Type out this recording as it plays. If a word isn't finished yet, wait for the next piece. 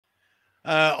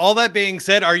All that being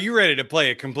said, are you ready to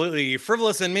play a completely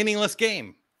frivolous and meaningless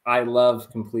game? I love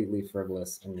completely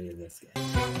frivolous and meaningless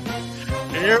games.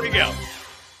 Here we go.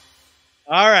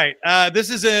 All right. This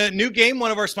is a new game.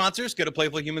 One of our sponsors. Go to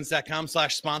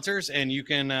playfulhumans.com/sponsors, and you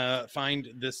can find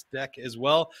this deck as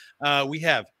well. We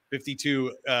have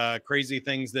 52 crazy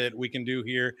things that we can do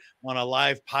here on a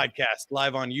live podcast,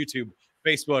 live on YouTube,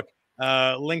 Facebook,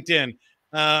 LinkedIn.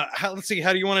 Let's see.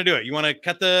 How do you want to do it? You want to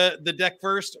cut the deck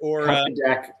first, or cut the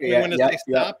deck? Yeah, when to say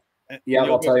stop? Yeah,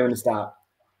 I'll tell you when to stop.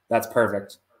 That's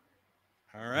perfect.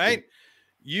 All right.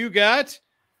 You got.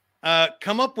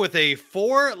 Come up with a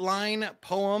 4-line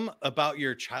poem about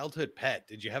your childhood pet.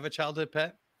 Did you have a childhood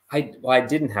pet? I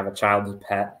didn't have a childhood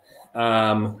pet.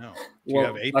 No. Do you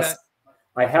have a pet?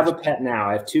 I have a pet now.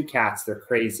 I have 2 cats. They're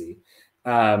crazy.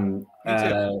 One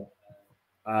is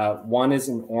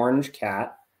an orange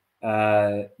cat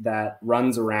that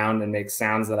runs around and makes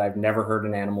sounds that I've never heard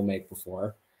an animal make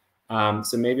before.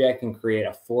 So maybe I can create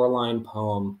a 4-line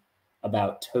poem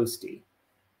about Toasty.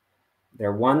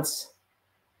 There once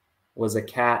was a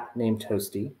cat named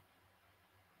Toasty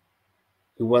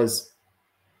who was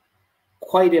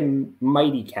quite a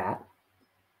mighty cat.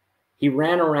 He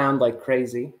ran around like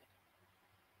crazy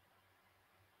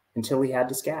until he had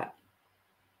to scat.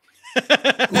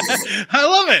 I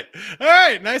love it. All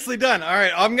right. Nicely done. All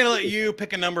right. I'm going to let you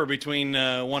pick a number between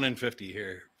 1 and 50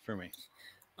 here for me.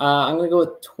 I'm going to go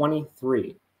with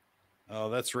 23. Oh,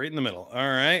 that's right in the middle. All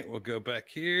right. We'll go back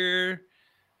here.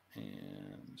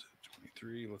 And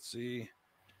 23. Let's see.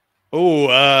 Oh,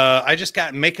 I just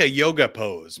got make a yoga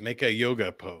pose. Make a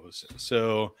yoga pose.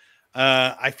 So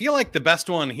I feel like the best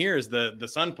one here is the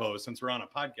sun pose. Since we're on a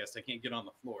podcast, I can't get on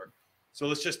the floor. So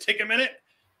let's just take a minute.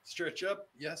 Stretch up.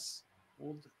 Yes.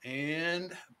 Hold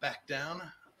and back down.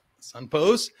 Sun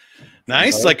pose.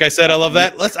 Nice. Like I said, I love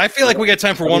that. I feel like we got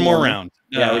time for one more round.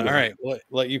 Yeah. All right.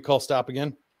 Let you call stop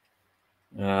again.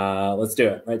 Let's do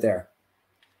it right there.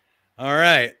 All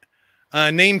right.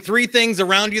 Name 3 things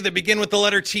around you that begin with the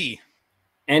letter T.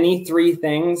 Any 3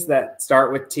 things that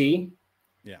start with T?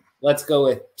 Yeah. Let's go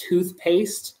with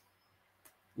toothpaste.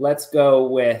 Let's go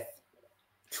with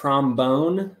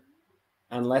trombone.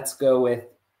 And let's go with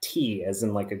tee, as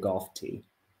in like a golf tee.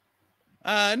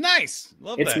 Nice.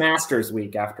 Love it's that. Masters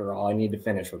week after all. I need to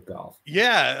finish with golf.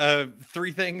 Yeah.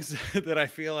 3 things that I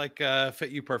feel like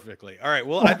fit you perfectly. All right.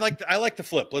 Well, I like to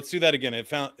flip. Let's do that again. It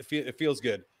feels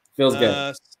good. Feels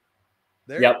good.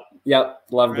 There. Yep.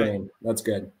 Love green. That's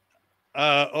good.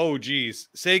 Oh geez.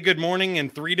 Say good morning in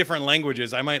 3 different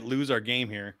languages. I might lose our game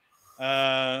here.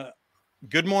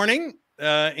 Good morning,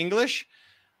 English.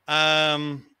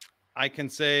 I can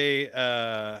say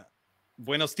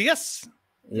buenos dias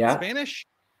in Spanish.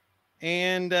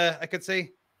 And I could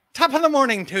say top of the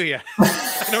morning to you.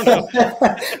 I don't know.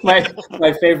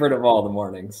 my favorite of all the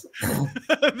mornings.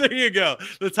 There you go.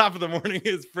 The top of the morning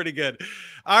is pretty good.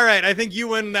 All right. I think you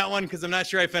win that one because I'm not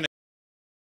sure I finished.